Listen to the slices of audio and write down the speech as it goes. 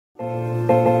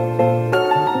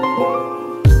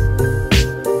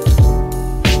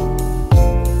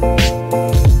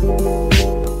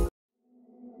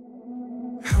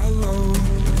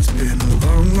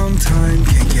Time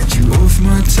can't get you off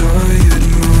my tired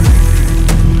mind.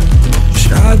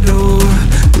 Shadow,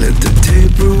 let the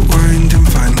tape rewind and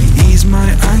finally ease my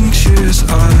anxious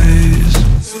eyes.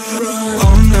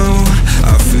 Oh no,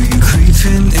 I feel you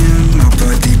creeping in, my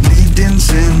body bleeding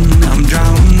sin. I'm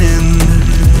drowning.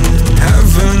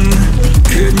 Heaven,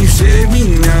 can you save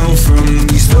me now from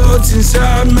these thoughts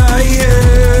inside my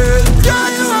head?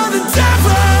 God, you are the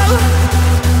devil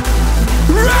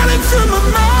running through my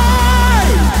mind.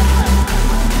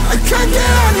 I can't get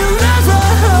on your level.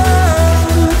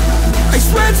 I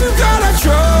swear to God I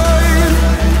tried.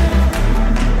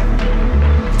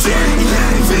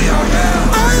 T-E-V-I-L.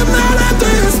 I am not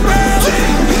under your spell.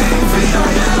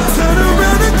 T-E-V-I-L. Turn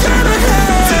around and get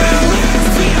ahead.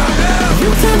 T-E-V-I-L.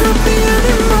 You cannot be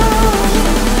anymore.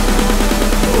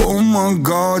 Oh my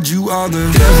God, you are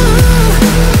the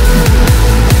devil.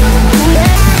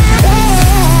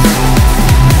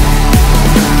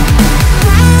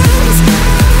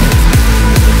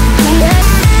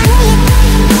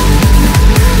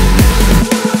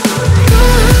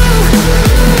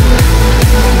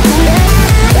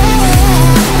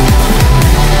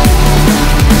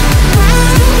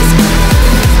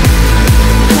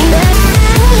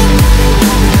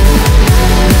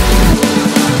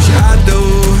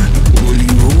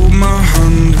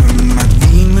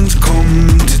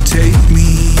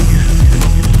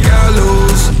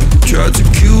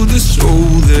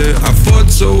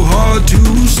 So hard to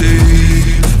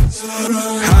save.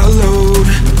 Hallowed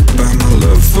by my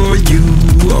love for you,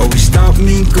 always stop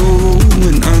me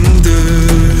going under.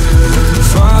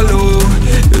 Follow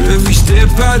every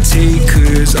step I take,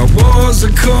 cause our walls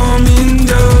are coming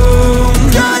down.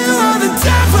 God, you are the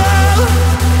devil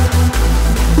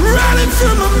running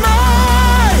through my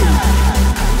mind.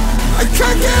 I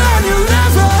can't get on your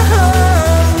level.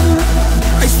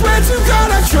 I swear to God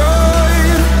I tried.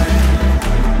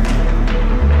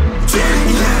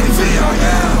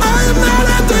 T-E-V-I-L. I am not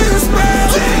under your spell.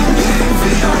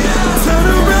 T-E-V-I-L. Turn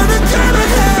around and get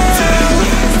ahead.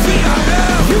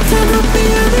 T-E-V-I-L. You cannot be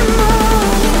anymore.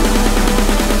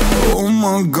 Oh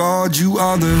my God, you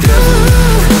are the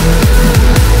devil.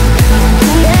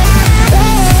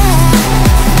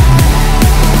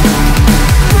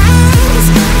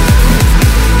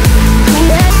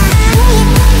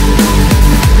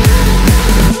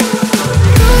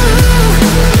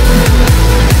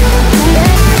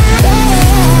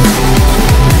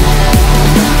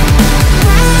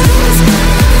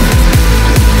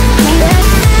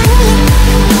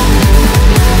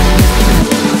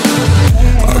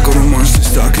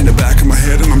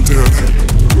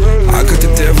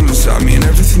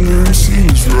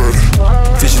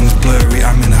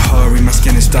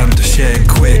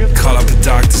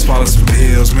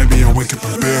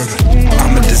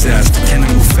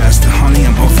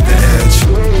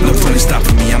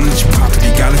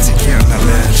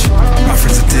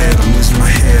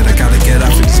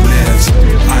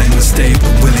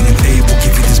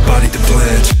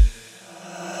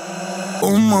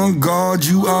 Oh my God,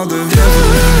 you are the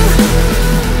devil.